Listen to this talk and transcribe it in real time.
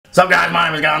What's up, guys? My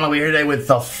name is Gondola. We're here today with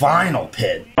the final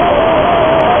pit.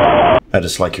 I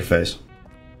just like your face.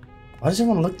 Why does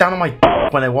everyone look down on my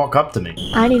when they walk up to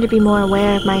me? I need to be more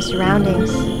aware of my surroundings.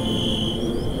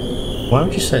 Why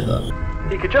don't you say that?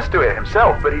 He could just do it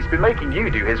himself, but he's been making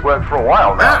you do his work for a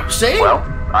while now. Ah, see? Well,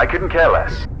 I couldn't care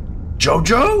less.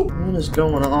 Jojo? What is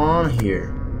going on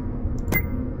here?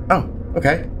 Oh,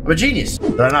 okay. I'm a genius.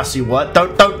 Did I not see what?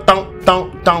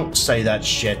 Don't say that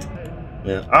shit.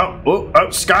 Yeah. Oh,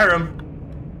 Skyrim.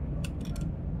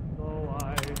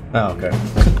 Oh, okay.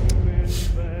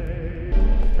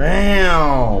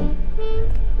 Damn.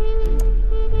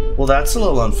 Well, that's a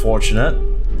little unfortunate.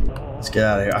 Let's get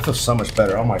out of here. I feel so much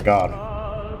better. Oh my god.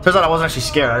 Turns out I wasn't actually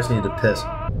scared. I just needed to piss.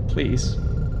 Please,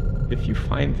 if you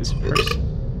find this person,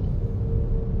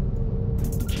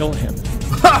 kill him.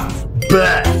 Ha!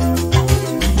 Bet.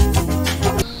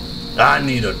 I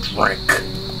need a drink.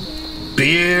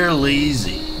 Beer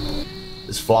lazy.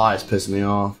 This fly is pissing me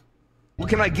off. What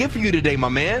can I get for you today, my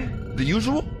man? The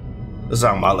usual? This is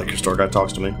how my liquor store guy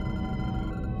talks to me.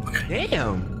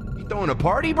 Damn, you throwing a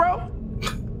party, bro?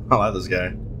 I like this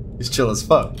guy. He's chill as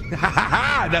fuck.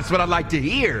 That's what I like to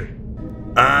hear.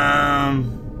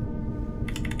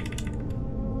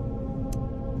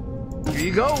 Here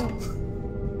you go.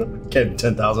 Gave him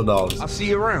 $10,000. I'll see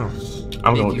you around.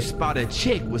 I'm if going you to spot a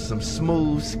chick with some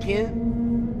smooth skin,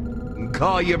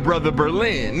 call your brother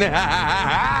Berlin.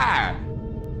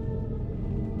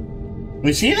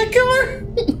 Was he the killer?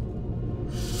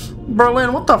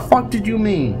 Berlin, what the fuck did you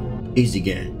mean? Easy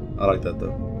game. I like that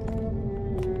though.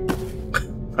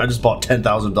 I just bought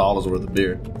 $10,000 worth of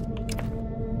beer.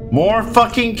 More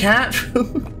fucking cat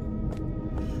food?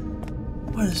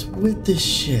 What is with this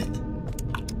shit?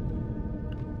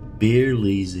 Beer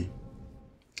lazy.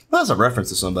 Well, that's a reference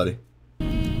to somebody.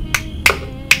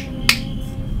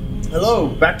 Hello,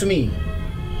 back to me.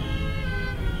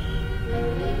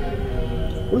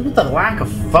 What with the lack of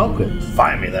focus?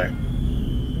 Find me there.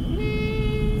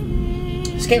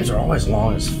 These games are always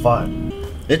long as fuck.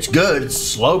 It's good, it's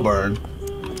slow burn.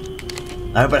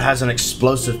 I hope it has an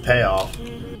explosive payoff.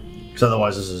 Because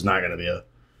otherwise this is not going to be a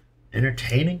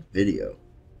entertaining video.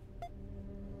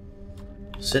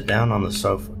 Sit down on the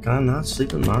sofa. Can I not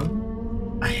sleep in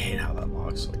mine? I hate how that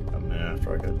looks like a minute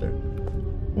after I got there.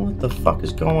 What the fuck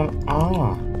is going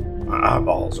on? My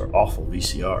eyeballs are awful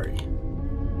VCR-y.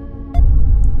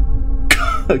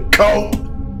 Go!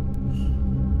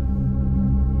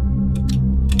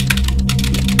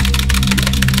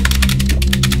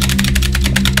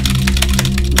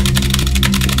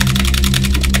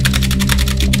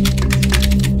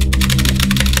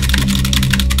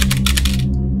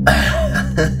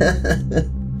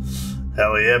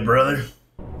 Hell yeah, brother.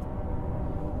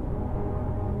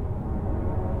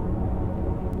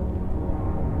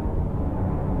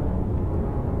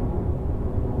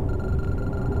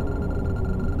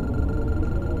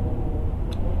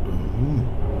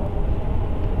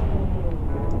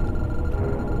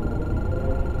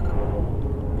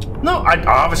 No, I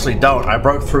obviously don't. I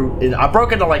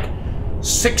broke into like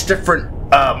 6 different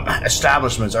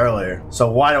establishments earlier. So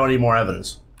why do I need more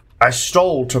evidence? I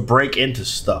stole to break into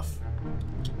stuff.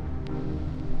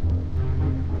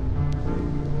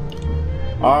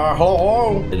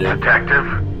 Hello?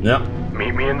 Detective? Yep.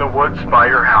 Meet me in the woods by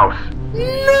your house. No!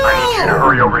 I need you to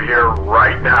hurry over here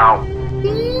right now.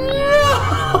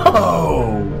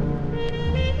 No!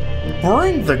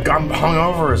 Bring the gun.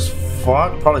 Hungover as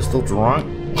fuck. Probably still drunk.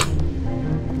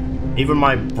 Even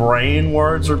my brain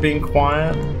words are being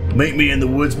quiet. Meet me in the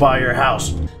woods by your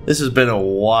house. This has been a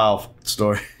wild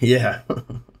story. Yeah.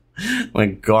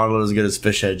 When Gondola's get his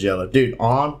fish head yellow. Dude,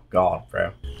 on God,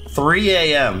 bro. 3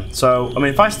 a.m. So, I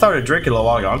mean, if I started drinking a little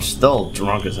while ago, I'm still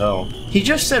drunk as hell. He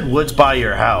just said woods by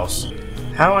your house.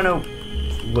 How do I know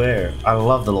where? I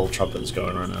love the little trumpet that's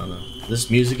going right now, though. This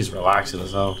music is relaxing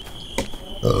as hell.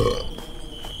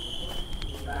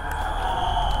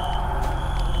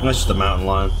 That's just a mountain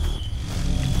lion.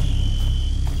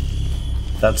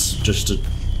 That's just a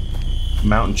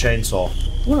mountain chainsaw.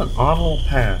 What an odd little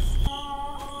path.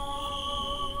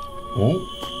 Oh,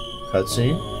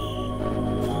 cutscene.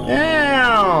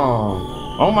 Damn!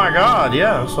 Oh my god,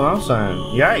 yeah, that's what I'm saying.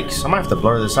 Yikes, I might have to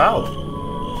blur this out.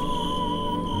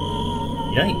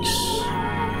 Yikes.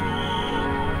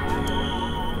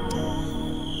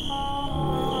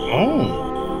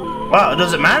 Oh. Wow, it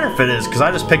doesn't matter if it is, because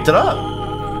I just picked it up.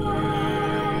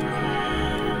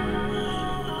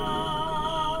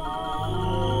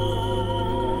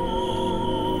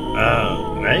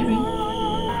 Maybe.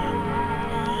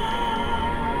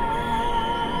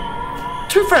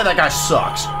 To be fair, that guy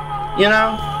sucks. You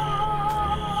know?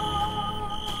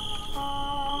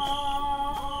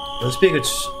 This be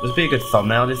a good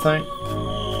thumbnail, do you think?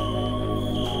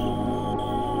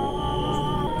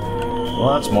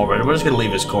 Well, that's morbid. We're just gonna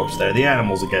leave his corpse there. The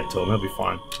animals will get to him. He'll be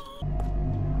fine.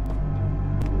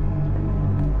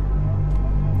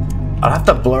 I'd have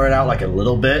to blur it out like a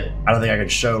little bit. I don't think I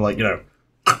could show, like, you know.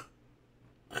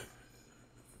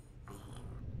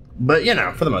 But, you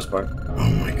know, for the most part. Oh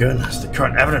my goodness, the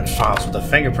current evidence files with the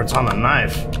fingerprints on the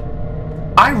knife.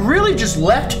 I really just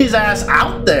left his ass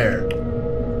out there.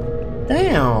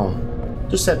 Damn.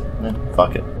 Just said,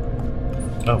 fuck it.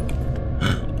 Oh.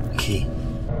 Key.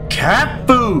 Cat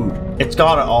food! It's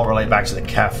gotta all relate back to the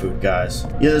cat food, guys.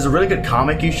 Yeah, there's a really good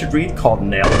comic you should read called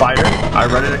Nail Biter. I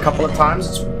read it a couple of times.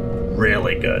 It's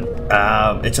really good.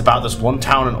 It's about this one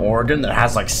town in Oregon that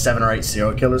has like 7 or 8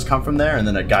 serial killers come from there, and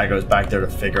then a guy goes back there to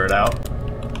figure it out.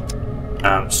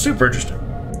 Super interesting.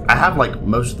 I have like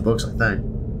most of the books, I think.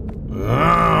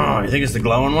 Oh, you think it's the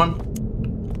glowing one?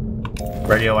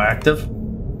 Radioactive?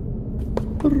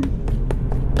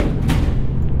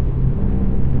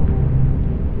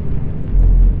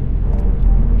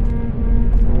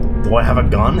 Do I have a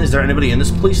gun? Is there anybody in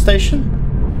this police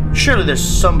station? Surely there's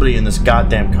somebody in this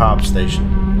goddamn cop station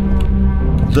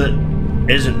that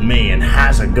isn't me and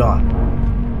has a gun.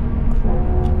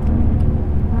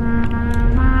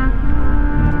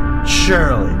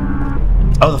 Surely.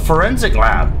 Oh, the forensic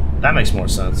lab. That makes more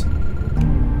sense.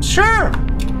 Sure.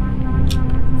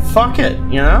 Fuck it,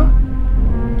 you know?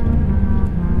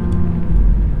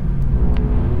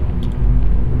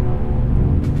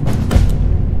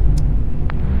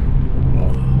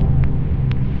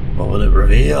 What will it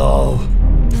reveal?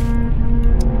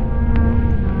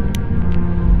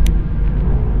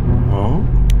 Huh?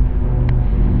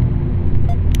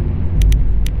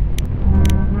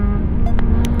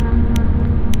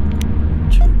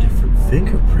 Two different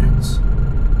fingerprints.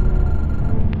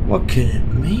 What could it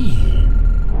mean?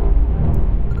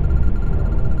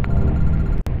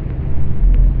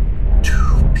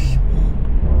 Two people.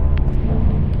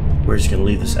 We're just gonna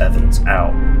leave this evidence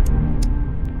out.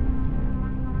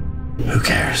 Who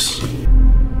cares? Two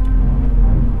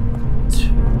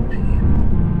people.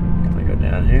 Can I go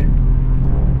down here?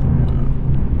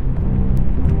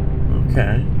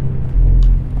 Okay.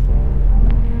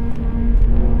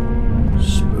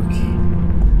 Spooky.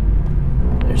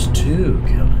 There's 2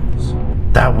 killings.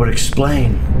 That would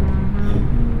explain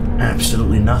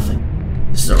absolutely nothing.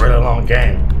 This is a really long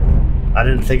game. I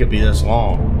didn't think it'd be this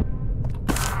long.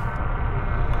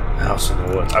 House in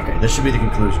the woods. Okay, this should be the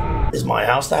conclusion. Is my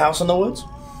house the house in the woods?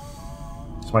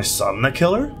 Is my son the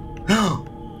killer?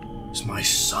 Is my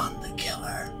son the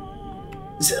killer?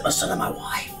 Is it my son and my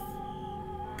wife?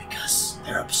 Because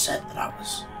they're upset that I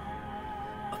was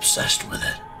obsessed with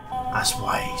it. That's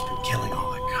why he's been killing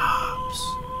all the cops.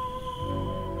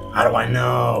 How do I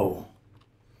know?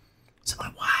 Is it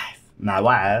my wife? My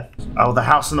wife? Oh, the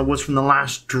house in the woods from the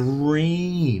last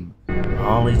dream.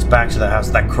 All leads back to the house.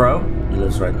 That crow? He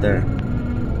lives right there.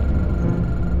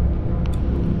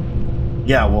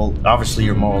 Yeah, well, obviously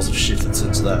your morals have shifted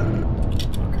since then.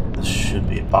 Okay, this should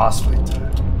be a boss fight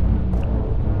time.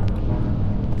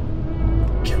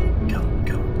 Kill him, kill him,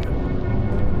 kill him, kill him.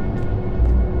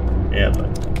 Yeah, but...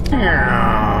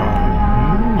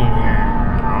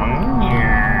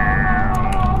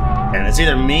 And it's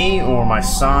either me or my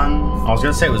son. I was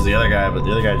gonna say it was the other guy, but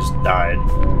the other guy just died.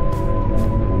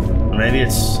 Maybe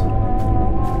it's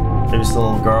the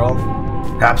little girl.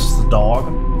 Perhaps it's the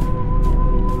dog.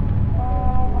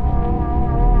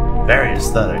 Very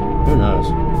aesthetic. Who knows?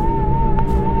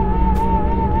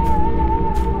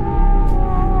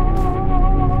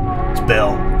 It's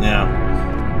Bill. Yeah.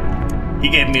 He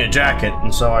gave me a jacket,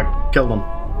 and so I killed him.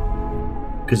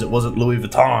 Because it wasn't Louis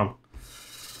Vuitton.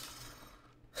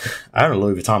 I had a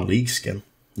Louis Vuitton League skin.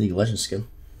 League of Legends skin.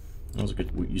 That was a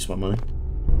good use of my money.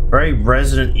 Very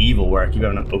Resident Evil, where I keep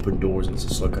having to open doors and it's a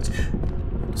slow cuts.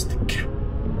 It's the cat.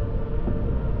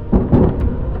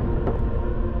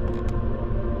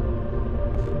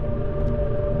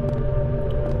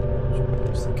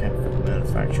 It's the chemical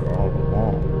manufacturer all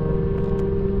along.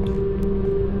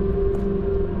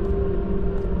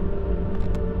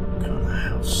 What kind of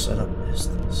house setup is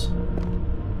this?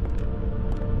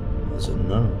 Does it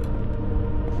know?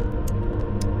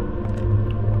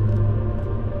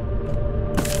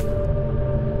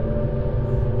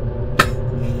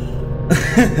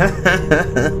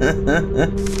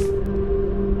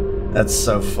 That's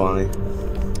so funny.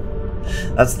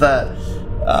 That's that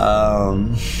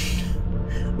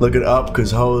looking up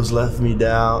because hoes left me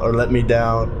down or let me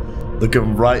down,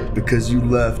 looking right because you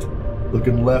left,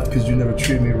 looking left because you never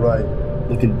treated me right,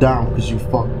 looking down because you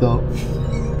fucked up.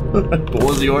 What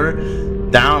was the order?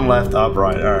 Down, left, up,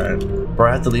 right. Alright.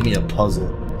 Bro had to leave me a puzzle.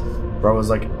 Bro was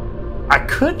like, I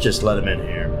could just let him in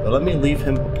here, but let me leave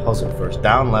him a puzzle first.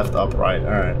 Down, left, up, right.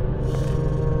 Alright.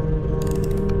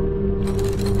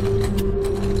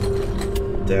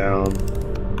 Down.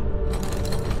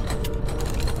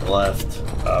 Left,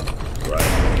 up,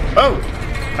 right. Oh!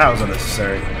 That was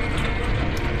unnecessary.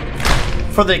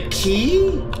 For the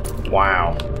key?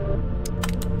 Wow.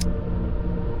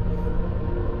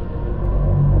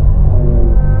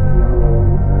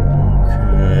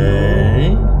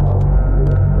 Okay.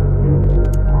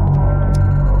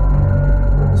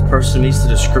 This person meets the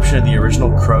description of the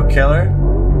original crow killer.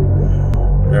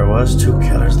 There was 2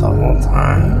 killers the whole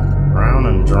time. Brown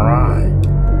and dry.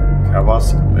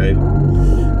 Cowboys, maybe.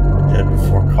 Dead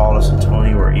before Carlos and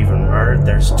Tony were even murdered.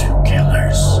 There's 2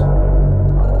 killers.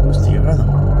 Who's the other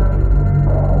one?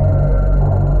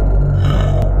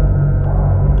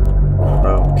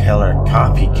 Crow killer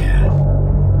copycat.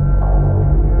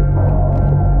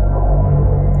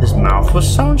 His mouth was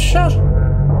sewn shut.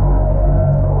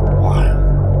 Wild.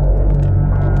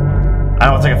 I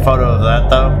don't take a photo of that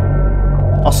though.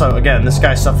 Also, again, this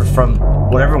guy suffered from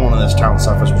what everyone in this town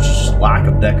suffers, which is just lack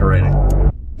of decorating.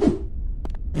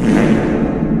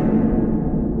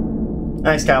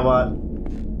 Thanks, Cowbot.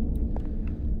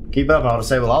 Keep up, I'll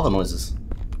disable all the noises.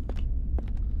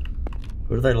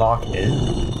 Who do they lock in?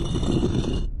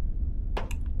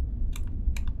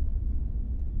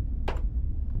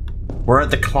 We're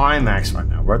at the climax right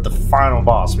now. We're at the final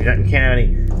boss. We can't have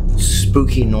any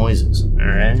spooky noises,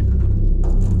 alright?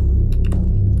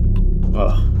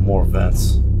 Ugh, more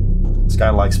vents. This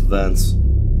guy likes vents.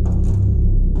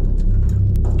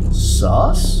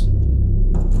 Sus?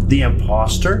 The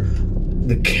imposter?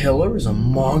 The killer is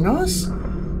among us?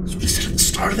 That's what I said at the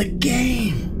start of the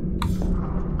game.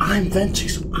 I'm venting,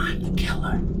 so I'm the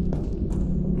killer.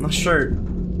 I'm not sure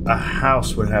a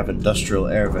house would have industrial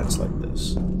air vents like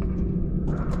this.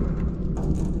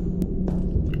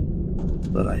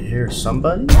 But I hear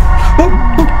somebody.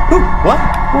 What?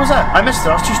 What was that? I missed it.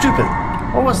 I was too stupid.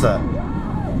 What was that?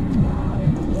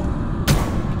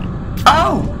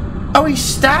 Oh! Oh, he's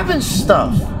stabbing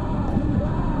stuff.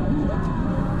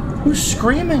 Who's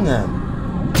screaming then?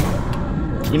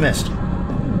 You missed.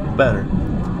 Better.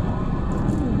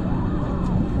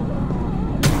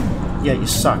 Yeah, you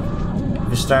suck.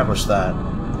 We've established that.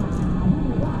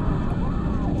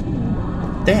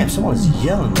 Damn, someone's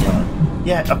yelling.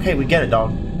 Yeah, okay, we get it,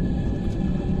 dog.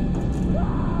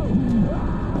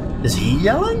 Is he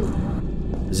yelling?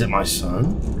 Is it my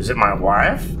son? Is it my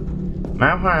wife?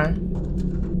 Now, hi.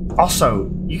 Also,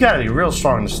 you gotta be real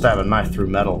strong to stab a knife through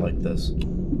metal like this.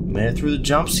 Made it through the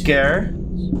jump scare.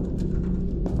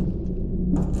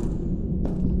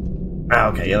 Ah,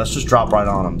 okay, yeah, let's just drop right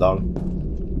on him, dog.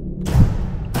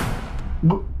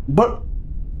 But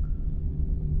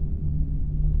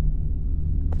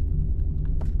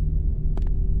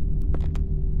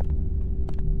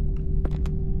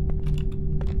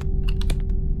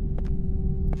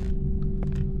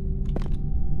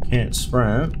can't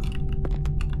sprint.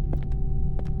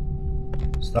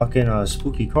 Stuck in a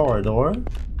spooky corridor.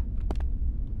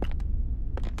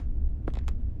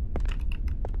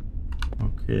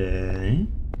 Okay.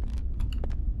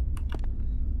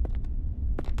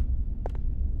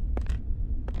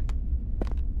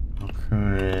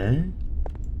 Okay.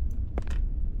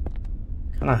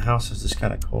 What kind of house has this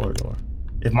kind of corridor?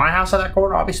 If my house had that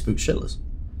corridor, I'd be spooked shitless.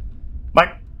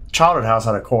 My childhood house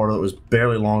had a corridor that was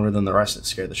barely longer than the rest. It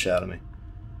scared the shit out of me.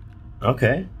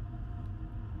 Okay.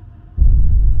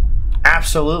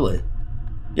 Absolutely.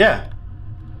 Yeah.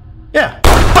 Yeah.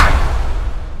 Fuck!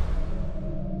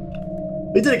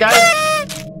 We did it, guys!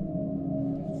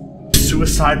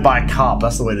 Suicide by cop.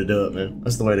 That's the way to do it, man.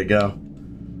 That's the way to go.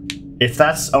 If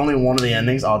that's only one of the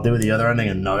endings, I'll do the other ending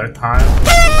another time.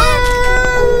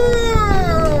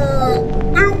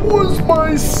 It was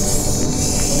my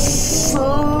son!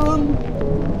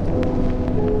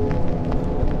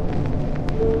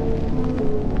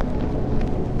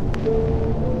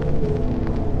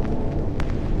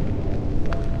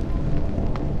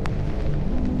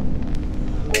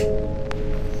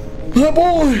 My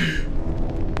boy!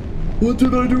 What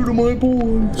did I do to my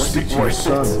boy? Speak to your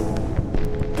son.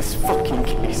 This fucking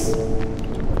case.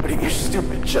 Putting your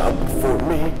stupid job before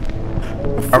me.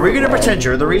 Are we gonna pretend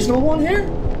you're the reasonable one here?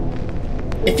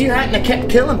 If you hadn't have kept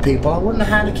killing people, I wouldn't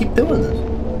have had to keep doing this.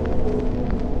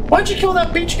 Why'd you kill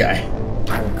that beach guy?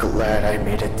 I'm glad I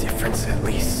made a difference at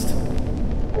least.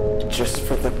 Just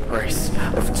for the price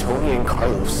of Tony and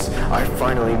Carlos, I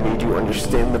finally made you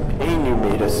understand the pain you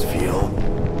made us feel.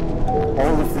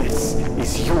 All of this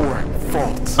is your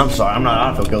fault. I'm sorry,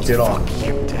 I don't feel guilty at all. Fuck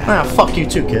you, Dad. Nah, fuck you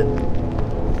too, kid.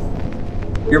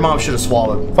 Your mom should have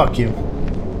swallowed. Fuck you.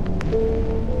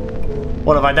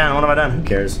 What have I done? What have I done? Who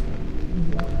cares?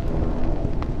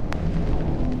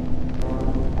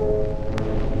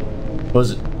 What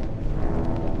was it?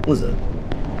 What was it?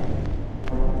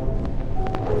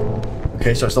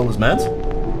 Okay, so I stole his meds?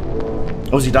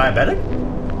 Oh, was he diabetic?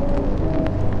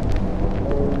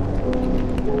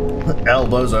 El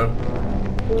Bozo.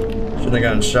 Shouldn't have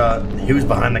gotten shot. He was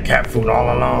behind the cat food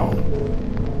all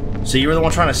along. So you were the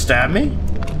one trying to stab me?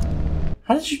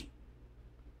 How did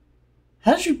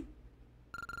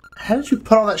you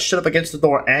put all that shit up against the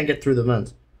door and get through the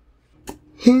vents?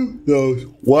 Who knows?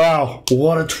 Wow,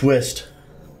 what a twist.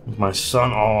 My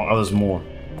son, oh, there's more.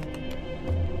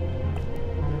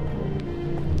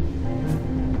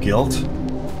 Guilt?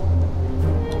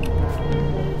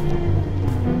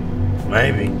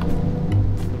 Maybe.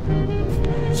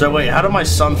 So wait, how did my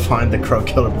son find the crow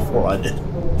killer before I did?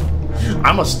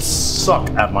 I must suck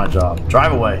at my job.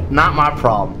 Drive away. Not my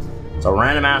problem. It's a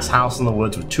random ass house in the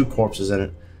woods with 2 corpses in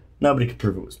it. Nobody could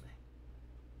prove it was me.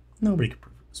 Nobody could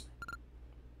prove it was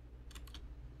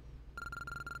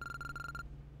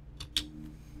me.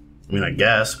 I mean, I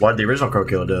guess. Why did the original crow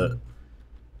killer do it?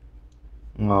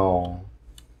 No.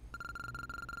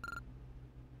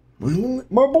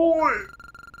 My boy!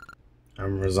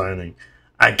 I'm resigning.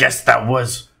 I guess that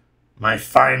was my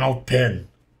final pin.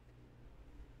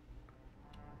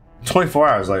 24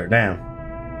 hours later, damn.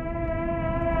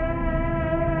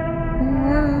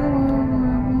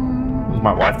 Is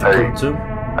my wife the killer too?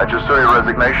 I just saw your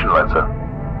resignation letter.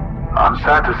 I'm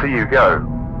sad to see you go,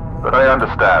 but I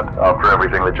understand after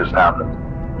everything that just happened.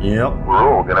 Yep.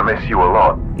 We're all gonna miss you a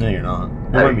lot. No, you're not.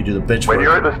 You let me do the bitch when work.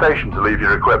 you're at the station to leave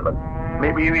your equipment,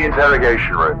 meet me in the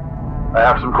interrogation room. I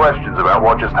have some questions about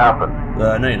what just happened.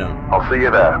 No, you don't. I'll see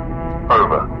you there.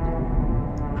 Over.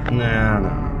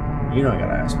 No. You don't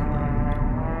gotta ask me that.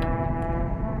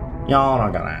 Y'all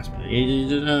don't gotta ask me.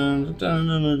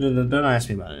 Don't ask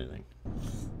me about anything.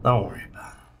 Don't worry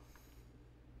about it.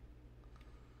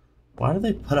 Why did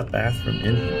they put a bathroom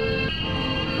in here?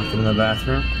 Nothing in the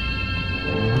bathroom?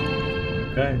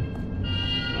 Okay.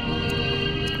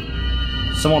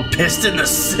 Someone pissed in the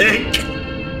sink?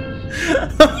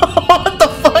 What the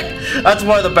fuck? That's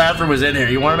why the bathroom was in here.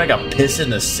 You want to make a piss in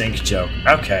the sink joke.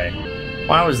 Okay.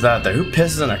 Why was that there? Who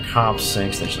pisses in a cop's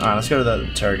sink station? Alright, let's go to the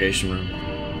interrogation room.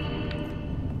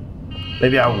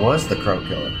 Maybe I was the crow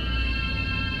killer.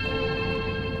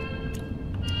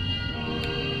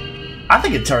 I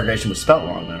think interrogation was spelled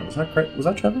wrong there. Was that correct? Was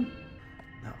that Trevor?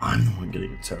 No, I'm the one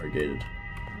getting interrogated.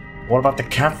 What about the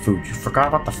cat food? You forgot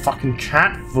about the fucking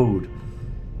cat food.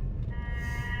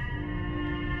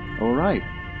 All right.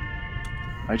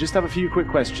 I just have a few quick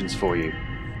questions for you.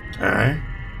 Alright.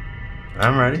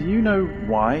 I'm ready. Do you know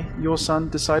why your son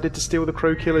decided to steal the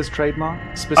Crow Killer's trademark?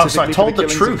 Specifically so I told for the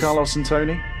the killings truth. of Carlos and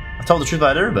Tony? I told the truth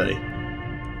about everybody.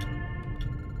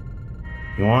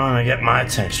 You want to get my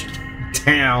attention?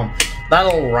 Damn. That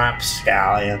little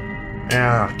rapscallion.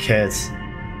 Ah, kids.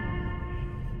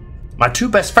 My 2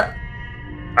 best friends.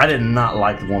 I did not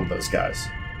like one of those guys.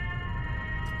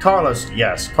 Carlos,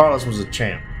 yes. Carlos was a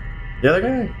champ. The other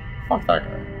guy? Fuck that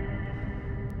guy.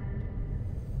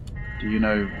 Do you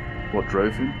know what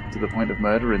drove him to the point of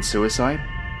murder and suicide?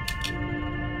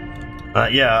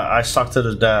 Yeah, I sucked at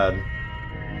his dad.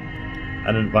 I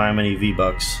didn't buy him any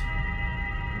V-Bucks.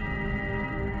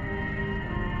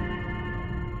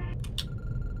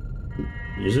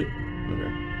 Music?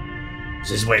 Okay.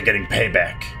 This is his way of getting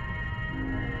payback.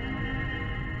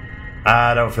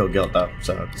 I don't feel guilt though,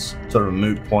 so it's sort of a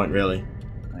moot point, really.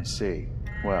 I see.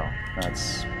 Well,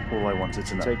 that's all I wanted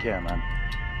to know. Take care, man.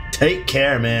 Take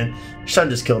care, man. Your son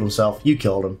just killed himself. You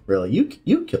killed him, really. You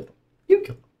killed him. You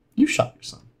killed him. You shot your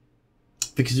son.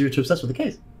 Because you were too obsessed with the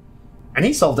case. And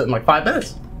he solved it in like 5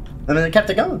 minutes. And then it kept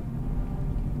it going.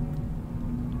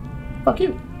 Fuck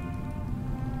you.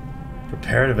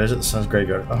 Prepare to visit the son's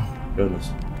graveyard. Oh, my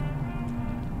goodness.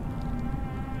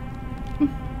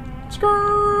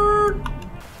 Skirt!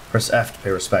 Press F to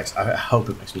pay respects. I hope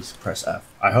it makes me press F.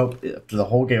 I hope the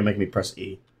whole game will make me press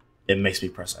E. It makes me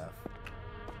press F.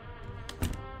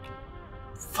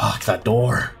 Fuck that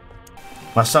door.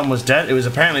 My son was dead? It was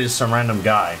apparently just some random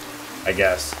guy, I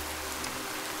guess.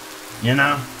 You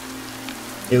know?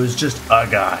 It was just a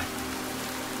guy.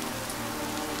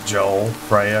 Joel,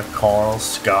 Freya, Carl,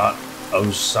 Scott,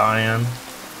 Osian,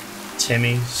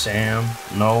 Timmy, Sam,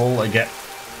 Noel, again.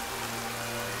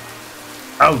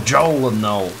 Oh, Joel and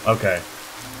Noel. Okay.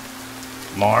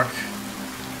 Mark,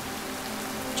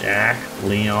 Jack,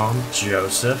 Leon,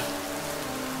 Joseph.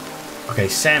 Okay,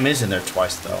 Sam is in there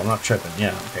twice, though. I'm not tripping.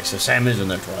 Yeah, okay, so Sam is in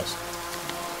there twice.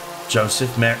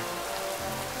 Joseph and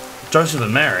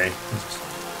Mary.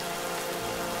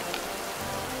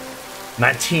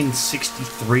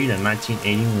 1963 to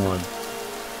 1981.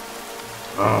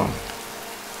 Oh.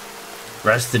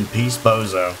 Rest in peace,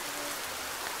 Bozo.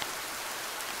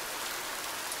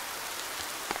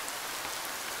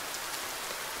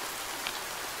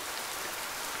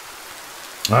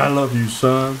 I love you,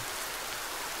 son.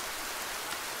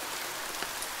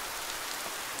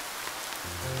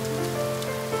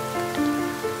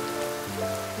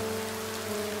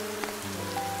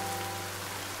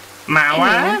 My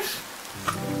wife?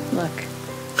 Look,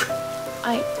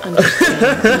 I understand.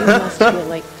 You must feel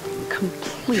like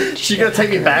complete She gonna take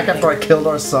me back after I killed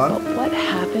our son? But what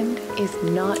happened is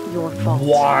not your fault.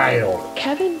 Wild.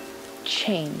 Kevin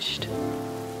changed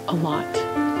a lot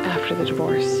after the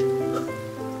divorce.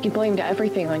 He blamed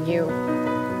everything on you.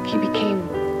 He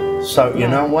became... So, you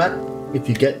know what? If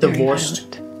you get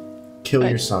divorced, kill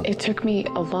your son. It took me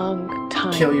a long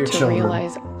time to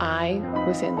realize I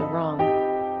was in the wrong.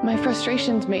 My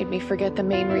frustrations made me forget the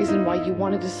main reason why you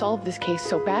wanted to solve this case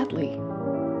so badly.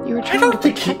 You were trying to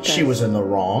protect us. She was in the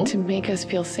wrong. To make us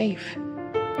feel safe.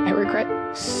 I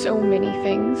regret so many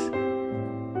things.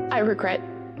 I regret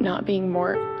not being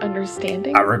more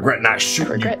understanding. I regret not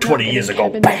shooting you 20 years ago.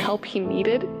 Kevin the help he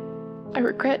needed. I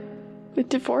regret the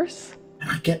divorce.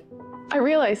 I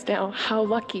realize now how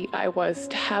lucky I was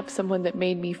to have someone that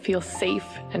made me feel safe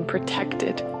and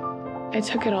protected. I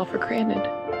took it all for granted.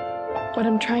 What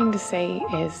I'm trying to say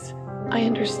is, I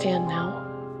understand now.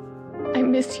 I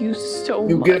miss you so much.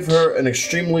 You give her an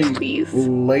extremely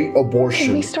late abortion.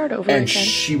 Can we start over and again?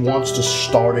 She wants to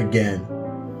start again.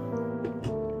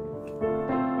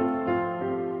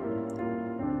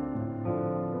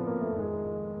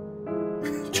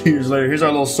 Years later, here's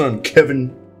our little son,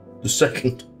 Kevin the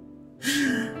Second.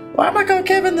 Why am I calling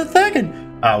Kevin the Second?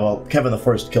 Ah, well, Kevin the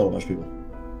First killed a bunch of people.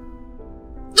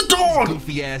 The dog!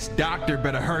 Goofy ass doctor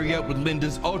better hurry up with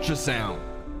Linda's ultrasound.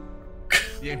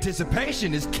 The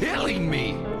anticipation is killing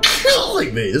me.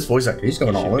 Killing me! This voice actor, he's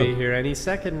going all Should in. be here any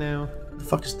second now. What the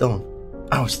fuck is Dylan?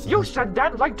 Oh, it's Dylan. You said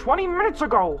that like 20 minutes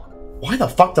ago. Why the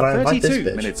fuck did I invite this 32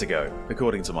 bitch? minutes ago,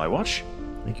 according to my watch.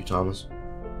 Thank you, Thomas.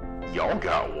 Y'all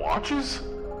got watches?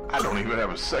 I don't even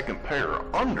have a second pair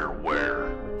of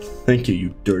underwear. Thank you,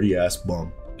 you dirty ass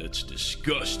bum. That's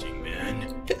disgusting,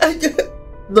 man.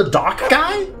 The doc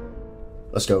guy?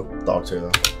 Let's go. Dog's here,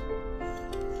 though.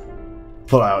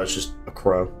 Pull out, it's just a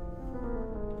crow.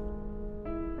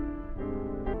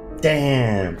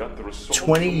 Damn.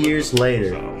 20 years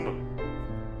later.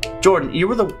 Jordan, you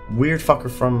were the weird fucker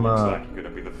from, Looks like you're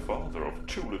gonna be the father of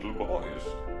 2 little boys.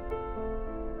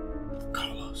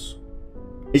 Carlos.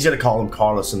 He's gonna call him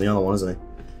Carlos in the other one, isn't he?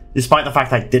 Despite the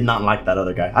fact I did not like that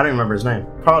other guy. I don't remember his name.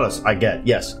 Carlos, I get.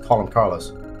 Yes, call him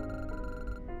Carlos.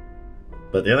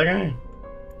 But the other guy?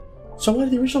 So why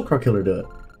did the original crow killer do it?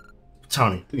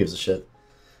 Tony, who gives a shit?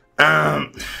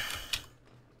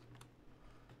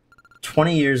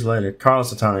 20 years later.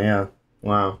 Carlos and Tony, yeah.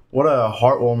 Wow. What a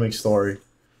heartwarming story.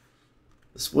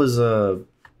 This was a...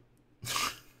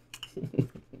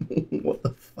 what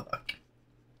the fuck?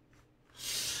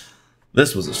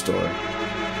 This was a story.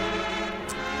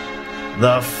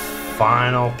 The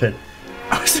final pin.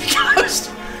 I was a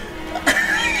ghost!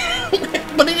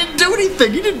 But he didn't do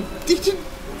anything.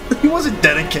 He wasn't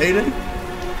dedicated.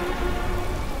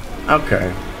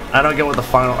 Okay. I don't get what the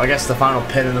final... I guess the final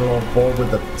pin in the little board with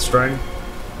the string.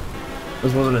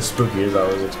 This wasn't as spooky as I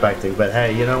was expecting, but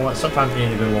hey, you know what? Sometimes you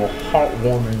need a good little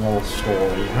heartwarming little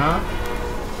story, huh?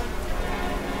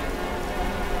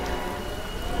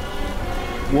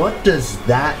 What does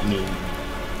that mean?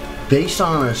 Based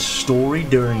on a story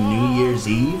during New Year's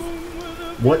Eve?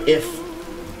 What if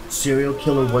serial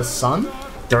killer was son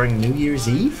during New Year's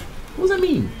Eve? What does that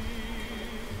mean?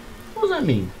 What does that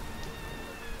mean?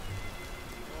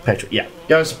 Patriot, yeah. You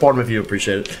gotta support him if you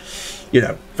appreciate it. You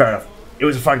know, fair enough. It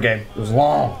was a fun game. It was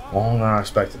longer than I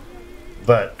expected.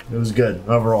 But it was good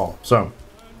overall. So,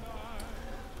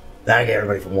 thank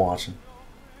everybody for watching.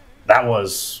 That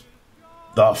was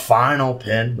the final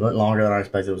pin. It went longer than I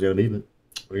expected it was going to be, but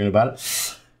what are you going to about it?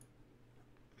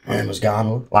 My name was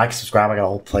Gondola. Like, subscribe. I got a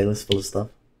whole playlist full of stuff.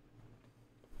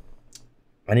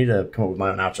 I need to come up with my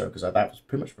own outro because that was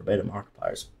pretty much verbatim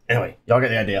Markiplier's. Anyway, y'all get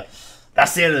the idea.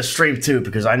 That's the end of the stream, too,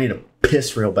 because I need to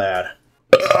piss real bad.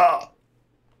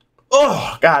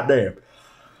 Oh, goddamn.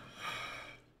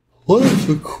 What if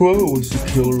the crow was the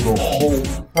killer the whole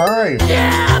time?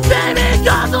 Yeah, baby,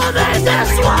 Gondola made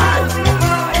this one!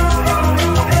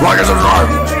 Like and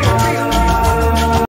subscribe!